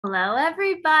Hello,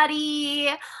 everybody.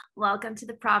 Welcome to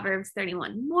the Proverbs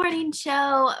 31 Morning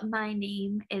Show. My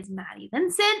name is Maddie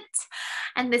Vincent,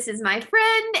 and this is my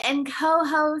friend and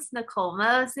co-host, Nicole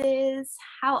Moses.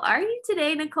 How are you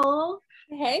today, Nicole?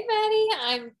 Hey, Maddie.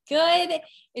 I'm good.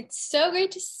 It's so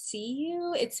great to see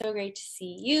you. It's so great to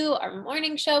see you, our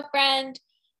morning show friend.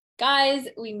 Guys,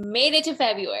 we made it to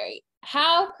February.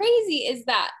 How crazy is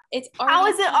that? How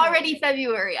is it already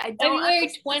February? I don't February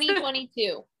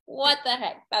 2022. What the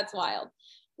heck? That's wild.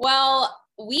 Well,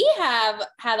 we have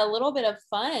had a little bit of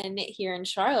fun here in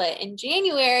Charlotte. In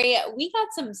January, we got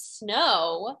some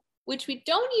snow, which we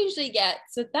don't usually get.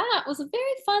 So that was a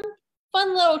very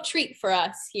fun little treat for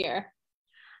us here.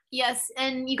 Yes,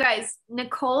 and you guys,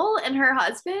 Nicole and her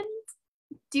husband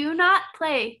do not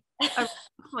play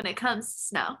when it comes to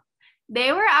snow.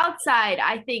 They were outside,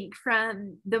 I think,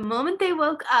 from the moment they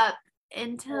woke up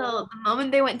until the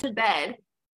moment they went to bed.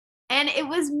 And it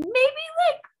was maybe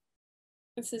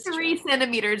like 3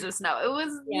 centimeters of snow. It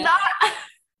was not.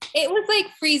 It was like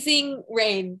freezing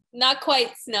rain, not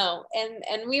quite snow.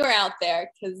 And we were out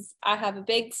there because I have a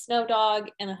big snow dog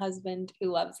and a husband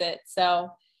who loves it. So,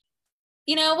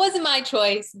 it wasn't my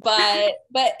choice, but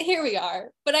here we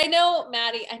are. But I know,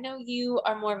 Maddie, I know you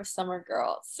are more of a summer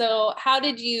girl. So how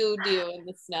did you do in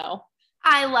the snow?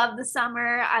 I love the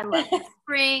summer. I love the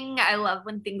spring. I love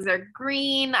when things are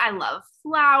green. I love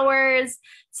flowers.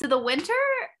 So the winter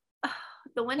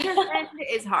end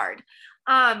is hard.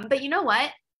 But you know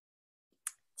what?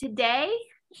 Today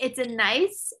it's a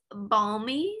nice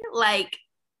balmy, like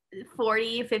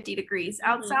 40, 50 degrees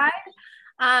outside.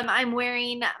 I'm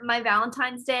wearing my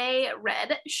Valentine's Day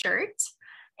red shirt,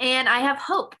 and I have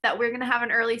hope that we're going to have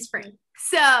an early spring.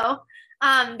 So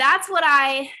that's what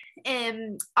I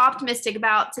am optimistic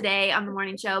about today on the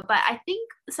morning show. But I think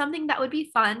something that would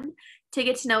be fun to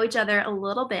get to know each other a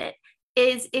little bit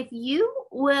is if you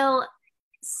will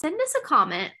send us a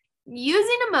comment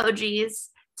using emojis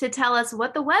to tell us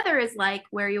what the weather is like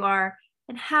where you are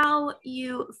and how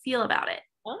you feel about it.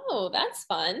 Oh, that's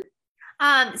fun.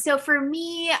 So for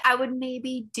me, I would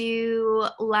maybe do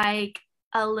like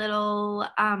a little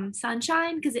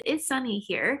sunshine because it is sunny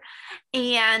here,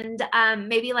 and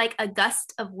maybe like a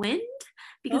gust of wind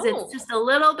because it's just a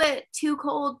little bit too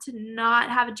cold to not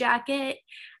have a jacket,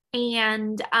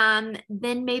 and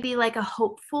then maybe like a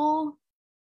hopeful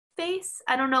face.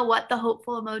 I don't know what the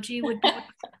hopeful emoji would be.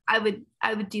 I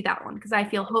would do that one because I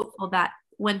feel hopeful that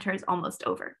winter is almost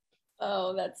over.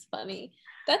 Oh, that's funny.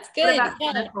 That's good. What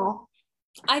about Nicole?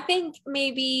 I think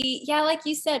maybe, like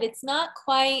you said, it's not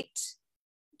quite,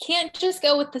 can't just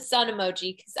go with the sun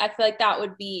emoji because I feel like that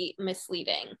would be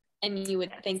misleading and you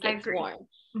would think it's warm.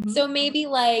 So maybe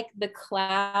like the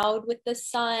cloud with the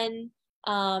sun.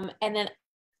 And then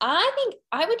I think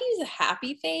I would use a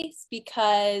happy face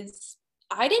because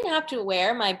I didn't have to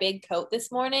wear my big coat this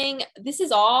morning. This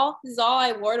is all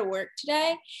I wore to work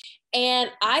today.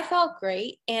 And I felt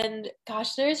great. And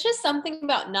gosh, there's just something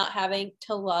about not having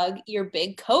to lug your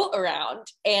big coat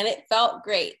around. And it felt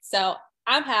great. So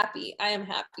I'm happy. I am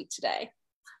happy today.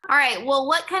 All right. Well,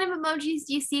 what kind of emojis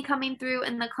do you see coming through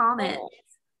in the comments?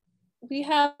 We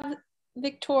have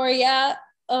Victoria,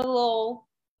 a little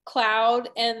cloud,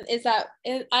 and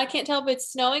I can't tell if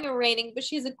it's snowing or raining, but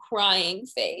she has a crying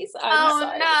face.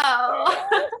 No.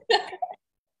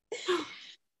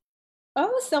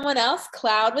 Oh, someone else,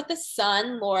 cloud with the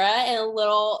sun, Laura, and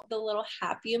the little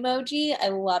happy emoji. I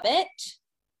love it.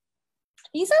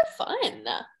 These are fun.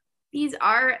 These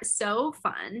are so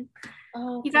fun.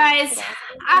 Oh, you guys,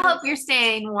 I hope you're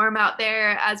staying warm out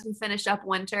there as we finish up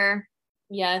winter.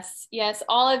 Yes,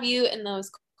 all of you in those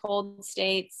cold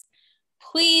states,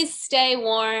 please stay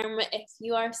warm. If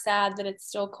you are sad that it's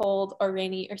still cold or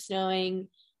rainy or snowing,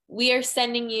 we are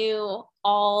sending you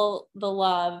all the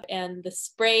love and the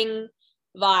spring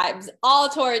vibes all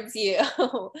towards you.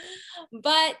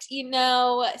 But,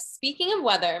 speaking of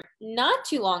weather, not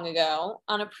too long ago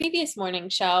on a previous morning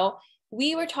show,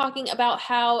 we were talking about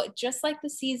how just like the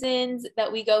seasons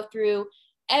that we go through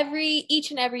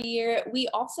each and every year, we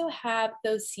also have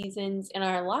those seasons in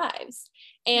our lives.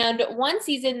 And one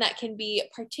season that can be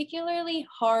particularly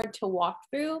hard to walk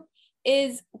through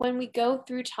is when we go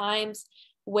through times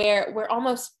where we're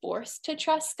almost forced to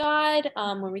trust God,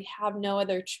 where we have no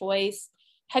other choice.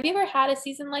 Have you ever had a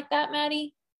season like that,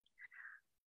 Maddie?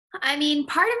 I mean,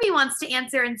 part of me wants to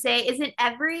answer and say, isn't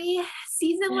every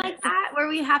season like that where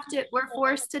we're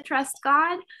forced to trust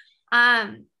God?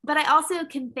 But I also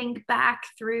can think back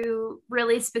through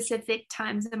really specific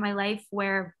times in my life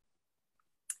where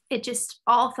it just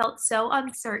all felt so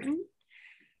uncertain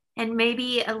and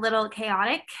maybe a little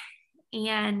chaotic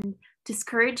and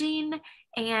discouraging.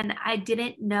 and I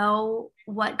didn't know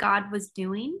what God was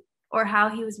doing or how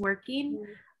he was working.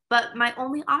 But my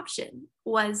only option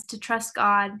was to trust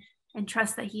God and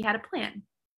trust that he had a plan.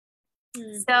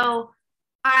 So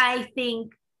I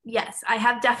think, yes, I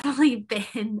have definitely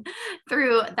been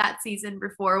through that season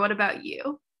before. What about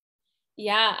you?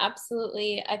 Yeah,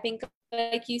 absolutely. I think,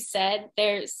 like you said,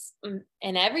 there's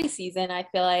in every season, I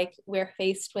feel like we're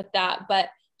faced with that, but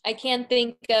I can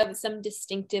think of some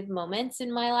distinctive moments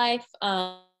in my life.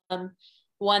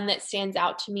 One that stands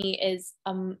out to me is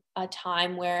a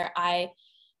time where I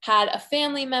had a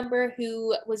family member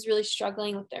who was really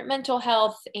struggling with their mental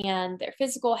health and their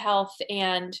physical health.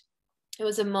 And it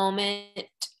was a moment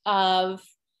of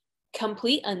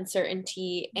complete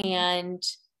uncertainty. And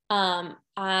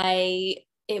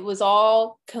it was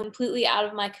all completely out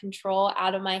of my control,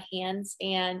 out of my hands.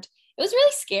 And it was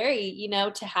really scary, you know,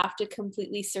 to have to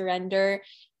completely surrender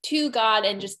to God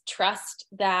and just trust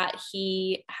that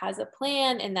he has a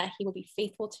plan and that he will be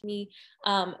faithful to me.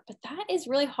 But that is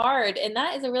really hard, and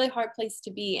that is a really hard place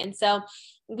to be. And so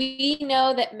we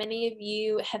know that many of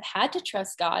you have had to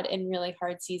trust God in really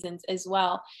hard seasons as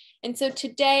well. And so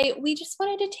today we just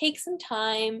wanted to take some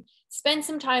time, spend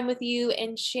some time with you,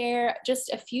 and share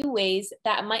just a few ways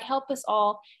that might help us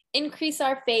all increase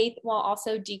our faith while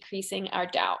also decreasing our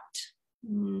doubt.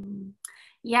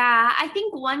 Yeah, I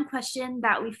think one question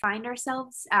that we find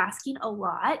ourselves asking a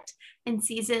lot in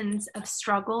seasons of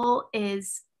struggle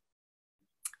is,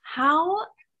 how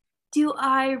do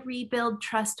I rebuild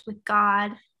trust with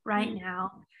God right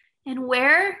now? And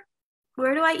where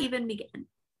do I even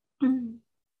begin?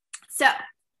 So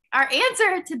our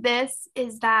answer to this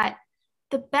is that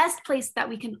the best place that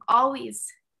we can always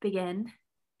begin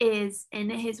is in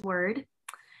his word.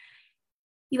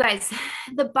 You guys,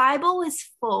 the Bible is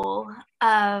full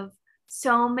of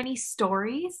so many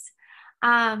stories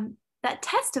that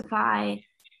testify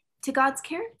to God's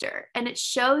character. And it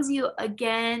shows you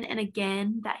again and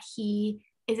again that he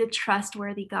is a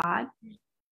trustworthy God.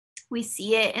 We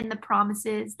see it in the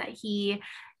promises that he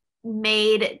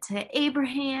made to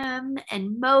Abraham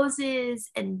and Moses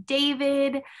and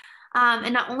David.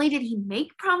 And not only did he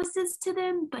make promises to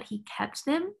them, but he kept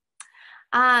them.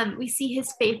 We see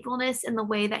his faithfulness in the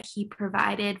way that he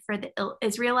provided for the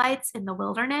Israelites in the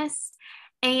wilderness.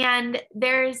 And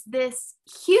there's this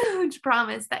huge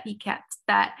promise that he kept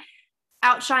that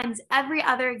outshines every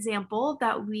other example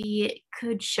that we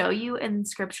could show you in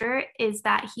scripture, is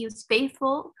that he was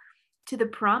faithful to the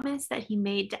promise that he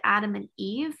made to Adam and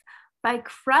Eve by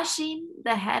crushing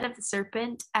the head of the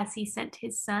serpent as he sent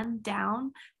his son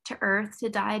down to earth to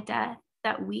die a death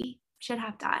that we should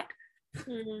have died.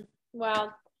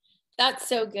 Wow, that's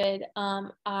so good.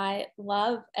 I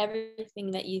love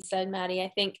everything that you said, Maddie.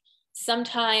 I think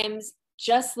sometimes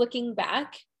just looking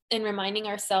back and reminding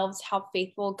ourselves how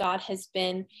faithful God has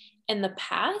been in the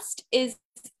past is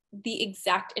the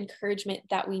exact encouragement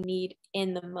that we need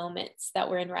in the moments that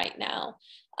we're in right now.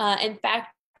 In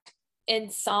fact, in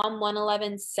Psalm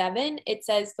 111:7, it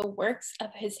says, "The works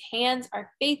of his hands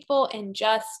are faithful and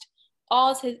just.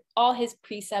 All his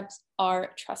precepts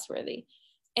are trustworthy."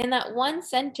 In that one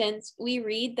sentence, we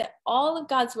read that all of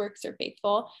God's works are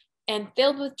faithful and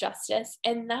filled with justice,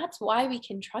 and that's why we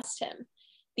can trust him.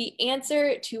 The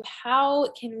answer to how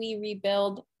can we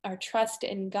rebuild our trust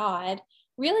in God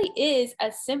really is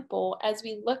as simple as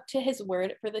we look to his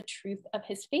word for the truth of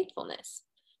his faithfulness.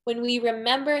 When we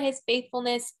remember his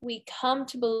faithfulness, we come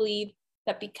to believe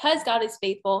that because God is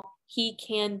faithful, he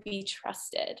can be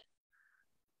trusted.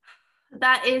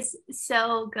 That is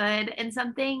so good. And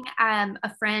something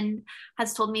a friend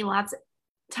has told me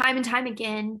time and time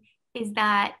again is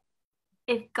that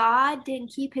if God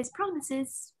didn't keep his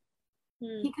promises,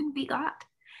 he couldn't be God.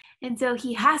 And so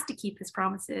he has to keep his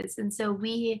promises. And so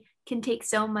we can take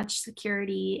so much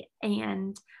security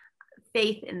and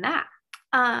faith in that.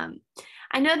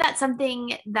 I know that's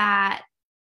something that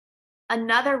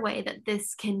another way that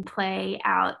this can play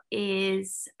out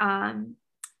is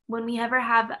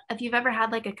if you've ever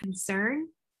had like a concern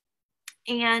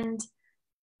and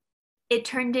it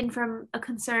turned in from a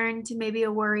concern to maybe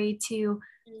a worry to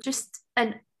just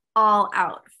an all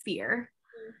out fear.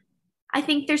 I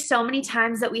think there's so many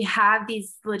times that we have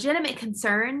these legitimate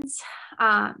concerns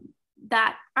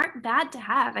that aren't bad to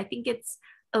have. I think it's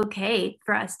okay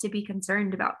for us to be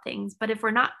concerned about things, but if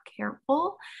we're not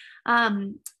careful,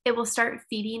 it will start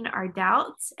feeding our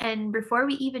doubts. And before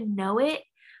we even know it,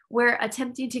 we're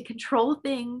attempting to control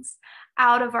things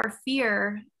out of our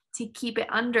fear to keep it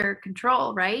under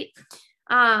control, right?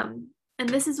 And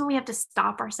this is when we have to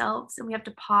stop ourselves and we have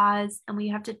to pause and we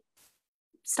have to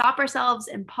stop ourselves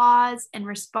and pause and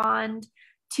respond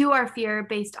to our fear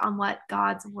based on what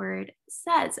God's word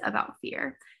says about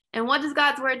fear. And what does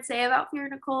God's word say about fear,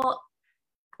 Nicole?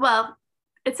 Well,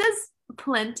 it says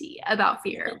plenty about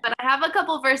fear, but I have a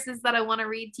couple verses that I want to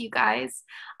read to you guys.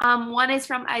 One is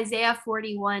from Isaiah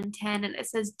 41:10, and it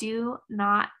says, "Do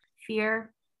not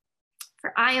fear,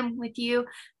 for I am with you.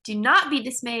 Do not be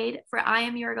dismayed, for I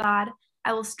am your God.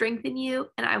 I will strengthen you,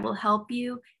 and I will help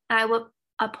you, and I will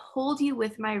uphold you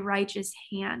with my righteous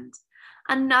hand."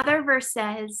 Another verse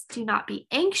says, "Do not be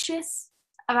anxious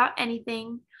about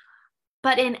anything,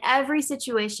 but in every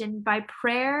situation, by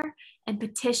prayer and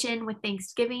petition with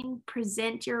thanksgiving,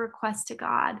 present your request to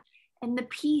God. And the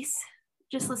peace,"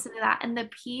 just listen to that, "and the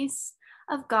peace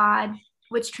of God,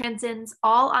 which transcends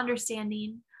all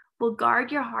understanding, will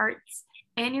guard your hearts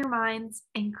and your minds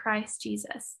in Christ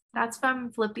Jesus." That's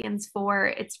from Philippians 4.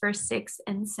 It's verse 6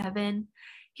 and 7.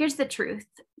 Here's the truth,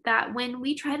 that when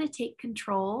we try to take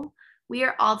control, we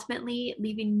are ultimately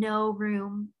leaving no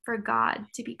room for God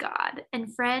to be God.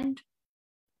 And friend,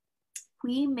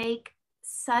 we make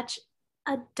such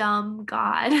a dumb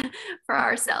God for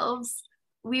ourselves.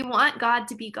 We want God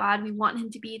to be God. We want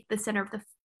him to be the center of the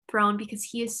throne because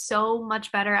he is so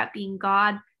much better at being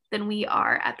God than we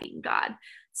are at being God.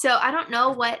 So I don't know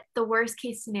what the worst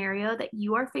case scenario that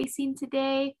you are facing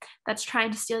today that's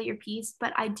trying to steal your peace,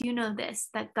 but I do know this,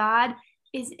 that God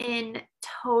is in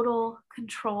total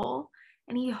control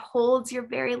and he holds your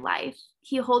very life.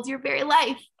 He holds your very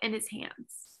life in his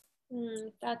hands.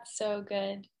 That's so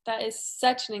good. That is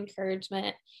such an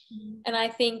encouragement. And I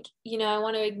think, I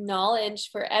want to acknowledge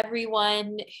for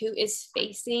everyone who is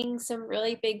facing some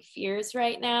really big fears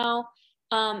right now,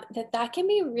 that can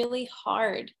be really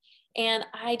hard. And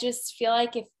I just feel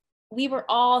like if we were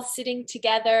all sitting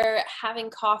together having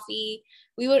coffee,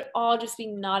 we would all just be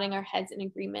nodding our heads in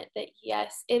agreement that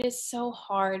yes, it is so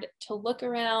hard to look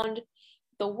around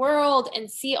the world and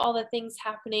see all the things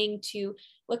happening, to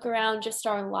look around just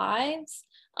our lives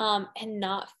and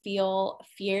not feel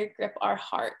fear grip our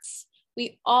hearts.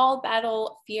 We all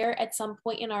battle fear at some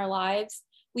point in our lives.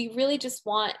 We really just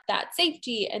want that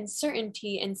safety and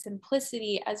certainty and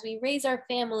simplicity as we raise our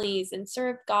families and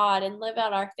serve God and live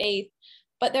out our faith.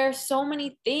 But there are so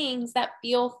many things that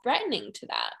feel threatening to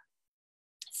that.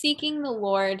 Seeking the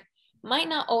Lord might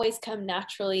not always come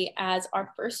naturally as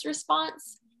our first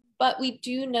response, but we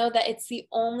do know that it's the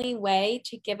only way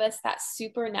to give us that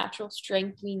supernatural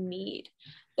strength we need.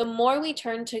 The more we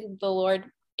turn to the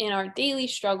Lord in our daily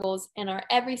struggles and our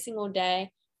every single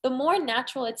day, the more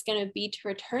natural it's going to be to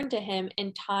return to him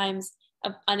in times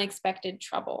of unexpected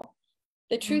trouble.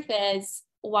 The truth is,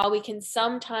 while we can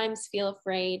sometimes feel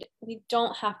afraid, we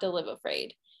don't have to live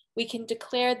afraid. We can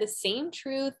declare the same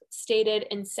truth stated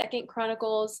in 2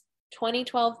 Chronicles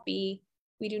 20:12b.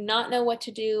 We do not know what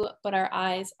to do, but our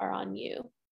eyes are on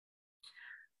you.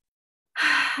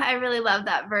 I really love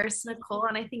that verse, Nicole,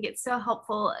 and I think it's so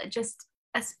helpful, just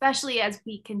especially as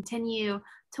we continue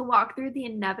to walk through the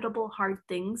inevitable hard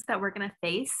things that we're going to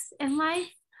face in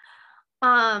life.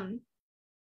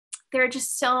 There are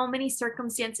just so many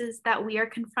circumstances that we are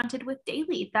confronted with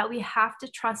daily that we have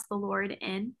to trust the Lord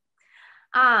in.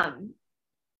 And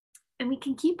we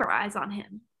can keep our eyes on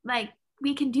him. Like,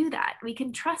 we can do that. We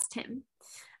can trust him.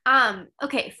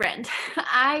 Okay, friend,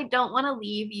 I don't want to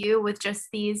leave you with just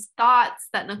these thoughts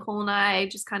that Nicole and I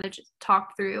just kind of just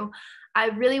talked through. I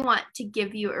really want to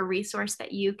give you a resource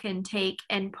that you can take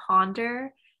and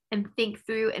ponder and think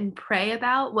through and pray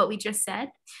about what we just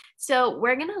said. So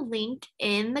we're going to link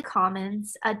in the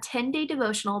comments a 10-day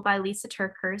devotional by Lysa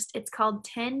Turkhurst. It's called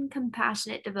 10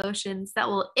 Compassionate Devotions that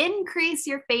will increase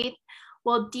your faith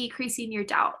while decreasing your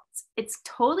doubts. It's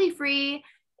totally free.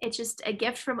 It's just a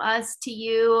gift from us to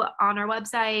you on our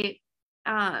website.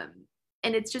 And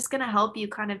it's just going to help you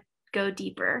kind of go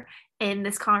deeper in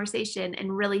this conversation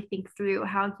and really think through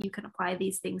how you can apply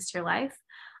these things to your life.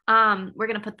 We're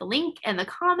going to put the link in the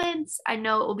comments. I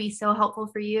know it will be so helpful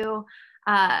for you.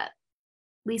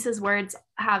 Lysa's words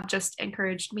have just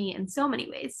encouraged me in so many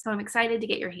ways. So I'm excited to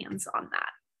get your hands on that.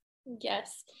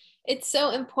 Yes. It's so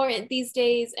important these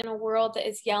days in a world that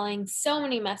is yelling so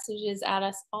many messages at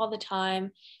us all the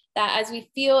time, that as we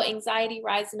feel anxiety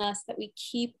rise in us, that we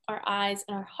keep our eyes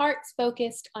and our hearts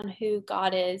focused on who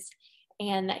God is,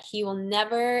 and that he will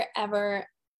never, ever,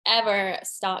 ever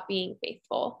stop being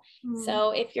faithful.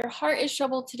 So if your heart is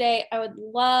troubled today, I would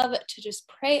love to just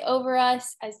pray over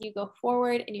us as you go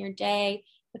forward in your day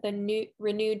with a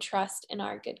renewed trust in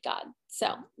our good God.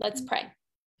 So let's pray.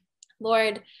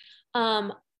 Lord,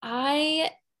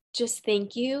 I just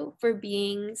thank you for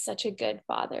being such a good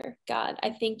Father, God.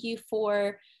 I thank you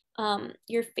for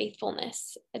your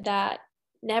faithfulness that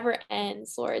never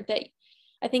ends, Lord, that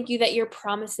I thank you that your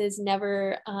promises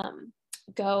never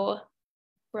go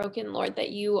broken, Lord, that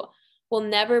you will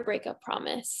never break a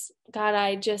promise. God,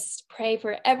 I just pray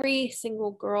for every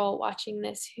single girl watching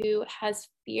this who has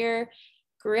fear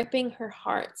gripping her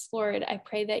hearts. Lord, I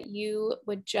pray that you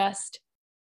would just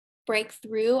break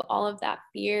through all of that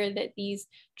fear, that these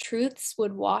truths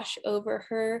would wash over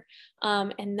her,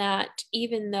 and that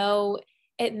even though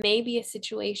it may be a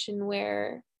situation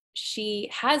where she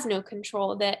has no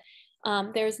control, that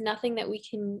there's nothing that we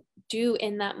can do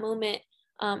in that moment,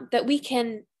 that we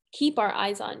can keep our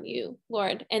eyes on you,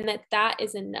 Lord, and that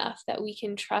is enough, that we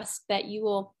can trust that you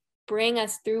will bring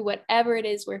us through whatever it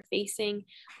is we're facing,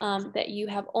 that you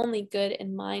have only good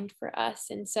in mind for us.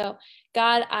 And so,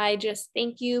 God, I just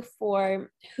thank you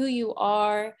for who you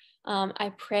are.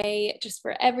 I pray just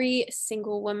for every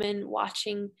single woman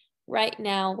watching right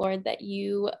now, Lord, that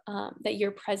that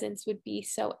your presence would be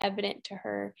so evident to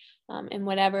her in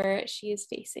whatever she is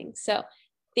facing. So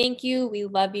thank you. We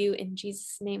love you. In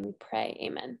Jesus' name we pray.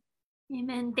 Amen.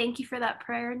 Amen. Thank you for that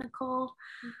prayer, Nicole.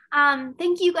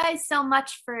 Thank you guys so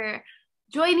much for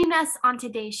joining us on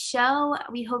today's show.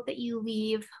 We hope that you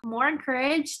leave more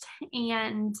encouraged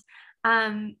and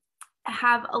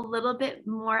have a little bit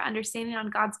more understanding on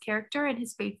God's character and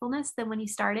his faithfulness than when you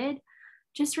started.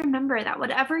 Just remember that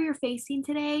whatever you're facing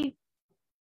today,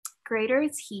 greater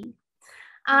is he.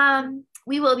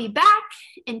 We will be back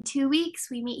in 2 weeks.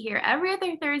 We meet here every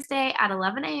other Thursday at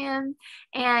 11 a.m.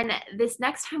 And this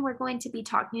next time we're going to be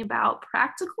talking about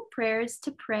practical prayers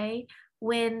to pray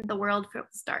when the world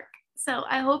feels dark. So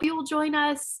I hope you will join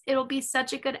us. It'll be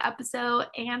such a good episode,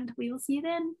 and we will see you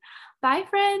then. Bye,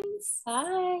 friends.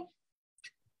 Bye.